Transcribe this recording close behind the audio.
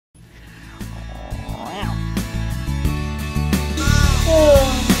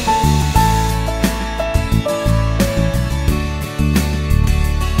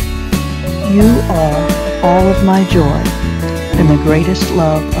You are all of my joy and the greatest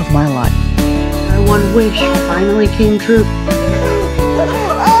love of my life. My one wish finally came true.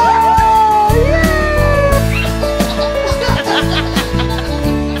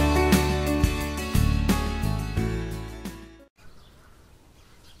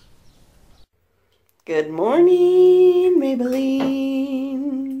 Good morning,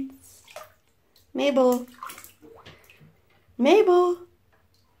 Maybelines. Mabel. Mabel.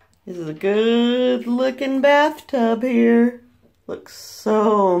 This is a good looking bathtub here. Looks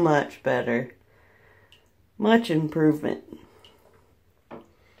so much better. Much improvement.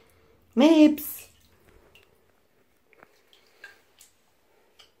 Mabes.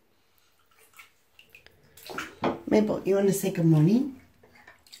 Mabel, you want to say good morning?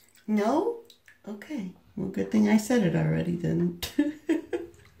 No? Okay. Well, good thing I said it already then.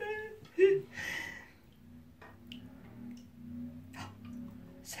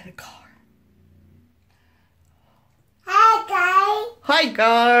 Is that a car? Hi, Gar. Hi,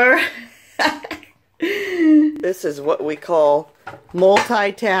 Gar. This is what we call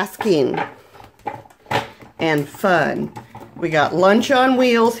multitasking and fun. We got lunch on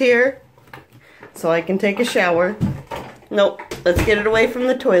wheels here, so I can take a shower. Nope, let's get it away from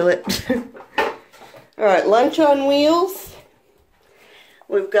the toilet. Alright, lunch on wheels.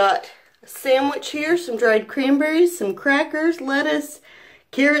 We've got a sandwich here, some dried cranberries, some crackers, lettuce,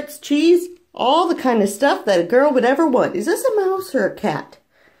 carrots, cheese, all the kind of stuff that a girl would ever want. Is this a mouse or a cat?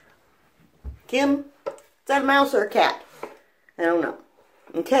 Kim, is that a mouse or a cat? I don't know.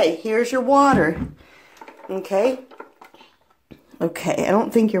 Okay, here's your water. Okay. Okay, I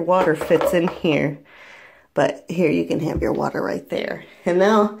don't think your water fits in here. But here, you can have your water right there. And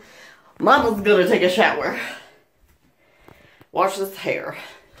now, Mama's gonna take a shower. Wash this hair.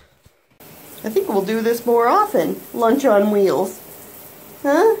 I think we'll do this more often. Lunch on wheels.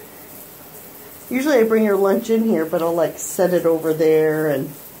 Huh? Usually I bring your lunch in here, but I'll like set it over there, and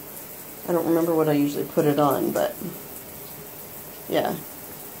I don't remember what I usually put it on, but yeah.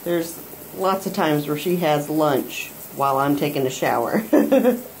 There's lots of times where she has lunch while I'm taking a shower.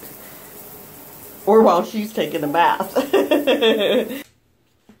 Or while she's taking a bath.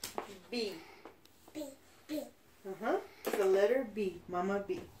 B. B. B. Uh-huh. The letter B. Mama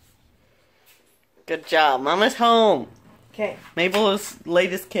B. Good job. Mama's home. Okay. Mabel's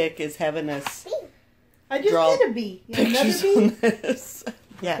latest kick is having us I just draw did a B. You have another pictures B? on this.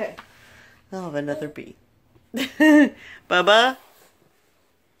 Yeah. Okay. I'll have another B. Bubba,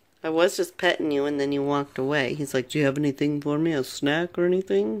 I was just petting you and then you walked away. He's like, do you have anything for me? A snack or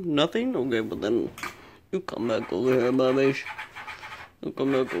anything? Nothing? Okay, well then you come back over here, Bubbish. You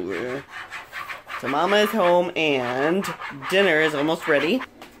come back over here. So Mama is home and dinner is almost ready.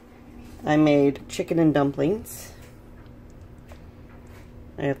 I made chicken and dumplings.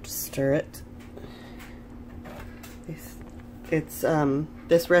 I have to stir it. It's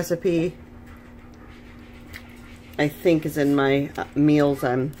this recipe I think is in my meals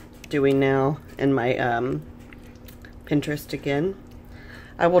I'm doing now in my Pinterest again.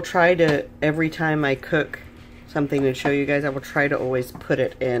 I will try to, every time I cook something to show you guys, I will try to always put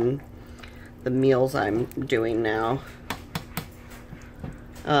it in the meals I'm doing now.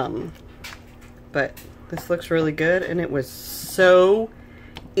 But this looks really good, and it was so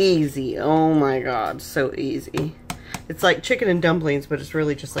easy. Oh my god, so easy. It's like chicken and dumplings, but it's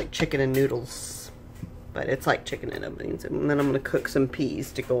really just like chicken and noodles. But it's like chicken and dumplings. And then I'm going to cook some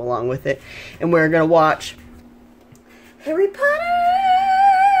peas to go along with it. And we're going to watch Harry Potter!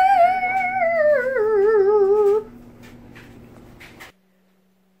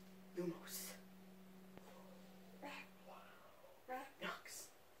 Lumos. Knox.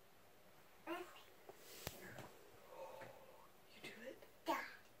 You do it? Yeah.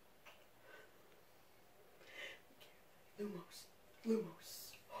 Lumos.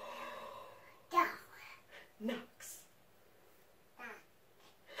 Lumos. Yeah. Knox.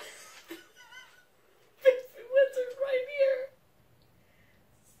 Fancy wizard right here.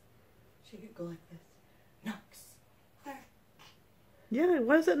 She could go like this. Knox. Yeah,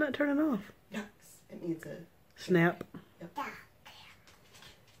 why is that not turning off? Knox. It needs a Snap. Yep.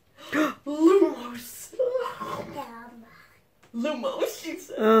 Lumos. Lumos, she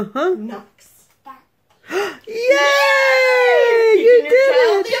said. Uh-huh. Knox. Yay! You Teaching your did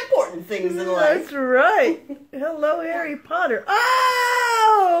child it! the important things in life. That's right. Hello, Harry Potter.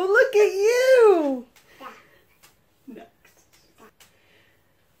 Oh, look at you! Knox.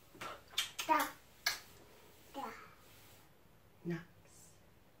 Knox.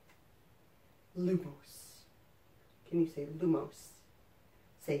 Lumos. Can you say Lumos?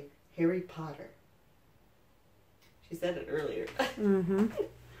 Say Harry Potter. She said it earlier. Mm-hmm.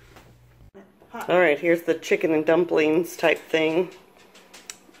 Alright, here's the chicken and dumplings type thing.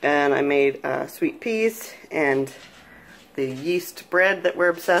 And I made sweet peas and the yeast bread that we're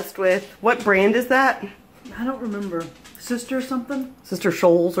obsessed with. What brand is that? I don't remember. Sister or something? Sister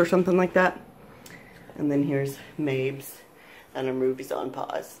Shoals or something like that. And then here's Mabes. And our movie's on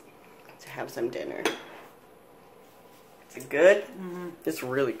pause to have some dinner. Is it good? Mm-hmm. It's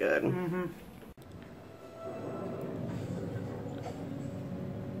really good. Mm-hmm.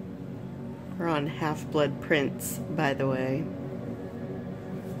 We're on Half-Blood Prince, by the way.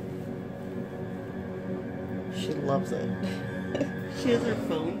 She loves it. She has her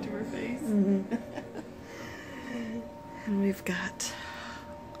phone to her face. Mm-hmm. And we've got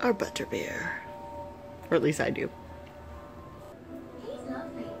our butterbeer. Or at least I do. He's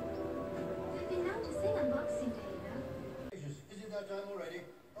lovely. I've been noticing unboxing day, you know. Is it that time already?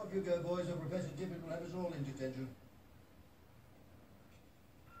 Up you go, boys, or Professor Tippett will have us all in detention.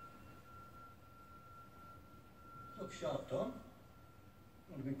 Look sharp, Tom.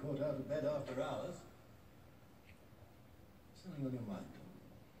 Want to be caught out of bed after hours. Something on your mind, Tom?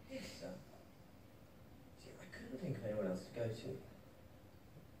 Yes, sir. See, I couldn't think of anyone else to go to.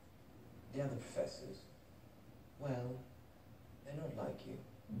 The other professors, well, they're not like you.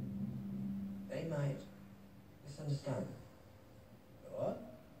 They might misunderstand. What?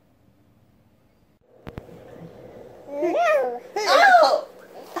 Oh!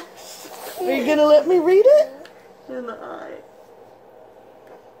 Are you gonna let me read it? In the eye.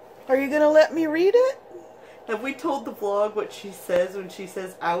 Are you gonna let me read it? Have we told the vlog what she says when she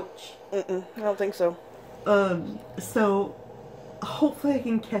says ouch? I don't think so. So hopefully I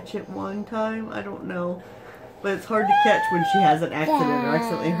can catch it one time. I don't know. But it's hard to catch when she has an accident or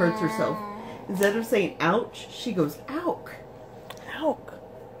accidentally hurts herself. Instead of saying ouch, she goes ouk. Ouk.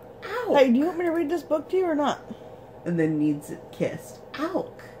 Ouk. Hey, do you want me to read this book to you or not? And then needs it kissed.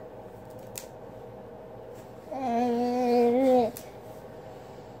 Ouk.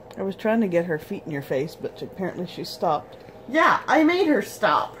 I was trying to get her feet in your face, but apparently she stopped. Yeah, I made her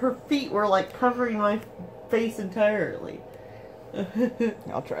stop. Her feet were like covering my face entirely.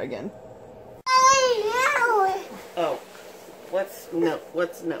 I'll try again. Oh. What's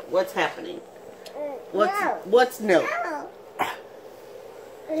happening? What's no?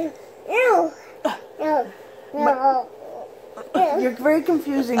 You're very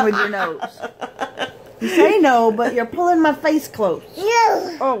confusing with your nose. You say no, but you're pulling my face close.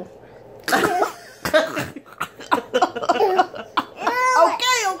 Oh.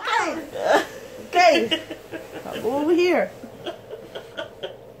 Okay. I'll go over here.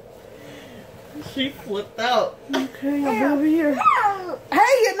 She flipped out. Okay, I'll go over here.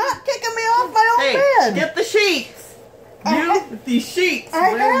 Hey, you're not kicking me off my own bed. Get the sheets. These sheets. I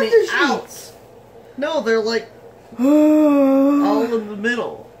have the sheets. No, they're like all in the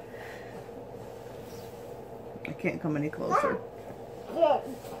middle. I can't come any closer.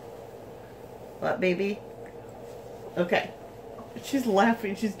 What, baby? Okay. She's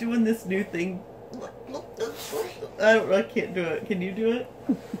laughing. She's doing this new thing. I can't do it. Can you do it?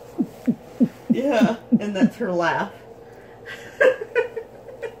 Yeah. And that's her laugh.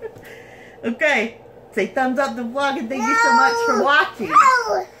 Okay. Say thumbs up the vlog and thank you so much for watching.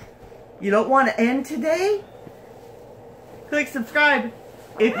 You don't want to end today? Click subscribe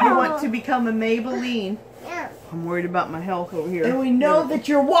if you want to become a Maybelline. I'm worried about my health over here. And we know that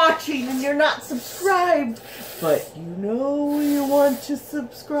you're watching and you're not subscribed. But you know you want to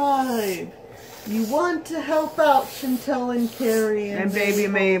subscribe. You want to help out Chentel and Carrie and baby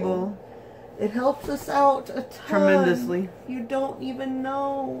Mabel. It helps us out a ton. Tremendously. You don't even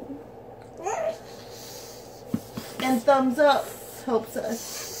know. And thumbs up helps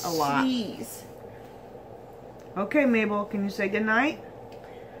us A lot. Please. Okay, Mabel, can you say goodnight?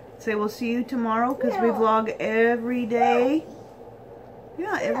 Say we'll see you tomorrow because we vlog every day.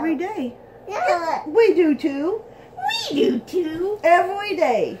 Yeah, every day. We do too. We do too. Every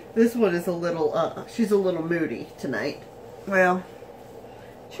day. This one is a little, she's a little moody tonight. Well,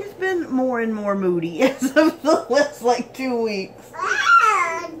 she's been more and more moody as of the last like 2 weeks.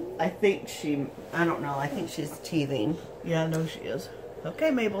 I think I don't know, I think she's teething. Yeah, I know she is. Okay,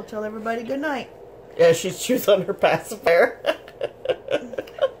 Mabel, tell everybody good night. Yeah, she's on her pacifier.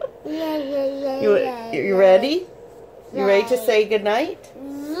 You ready? You ready to say goodnight?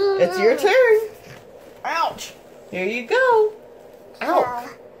 It's your turn. Ouch. Here you go. Ouch.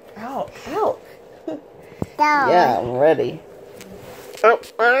 Ouch. Ouch. Yeah, I'm ready.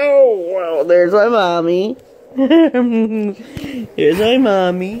 Oh, well, there's my mommy. Here's my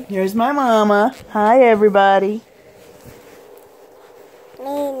mommy. Here's my mama. Hi, everybody.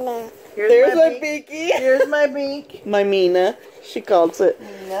 There's my beaky. Here's my beak. My Mina, she calls it.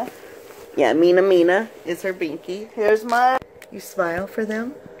 Mina. Yeah, Mina is her binky. Here's my... You smile for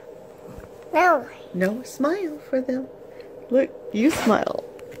them? No. No, smile for them. Look, you smile.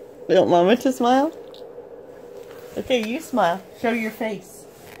 You want Mama to smile? Okay, you smile. Show your face.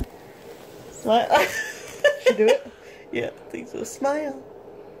 Smile. Should do it? Yeah, I think so. Smile.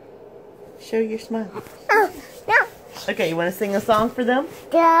 Show your smile. Oh, no. Okay, you want to sing a song for them?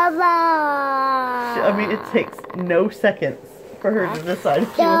 Double. I mean, it takes no seconds for her to decide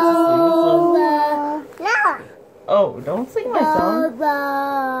if she wants to sing a song. No. Oh, don't sing my song.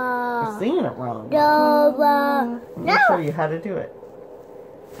 Double. You're singing it wrong. Double. Let me show you how to do it.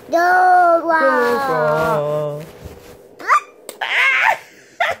 Double.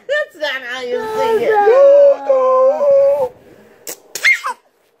 That's not how you sing it.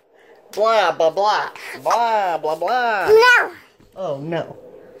 Blah, blah, blah. Blah, blah, blah. No. Oh, no.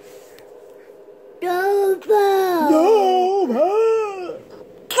 Double.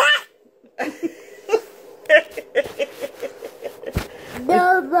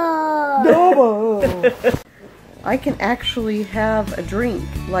 Double. I can actually have a drink,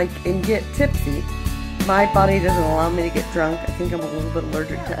 like, and get tipsy. My body doesn't allow me to get drunk. I think I'm a little bit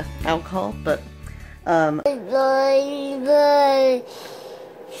allergic to alcohol, but,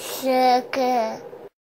 Sugar.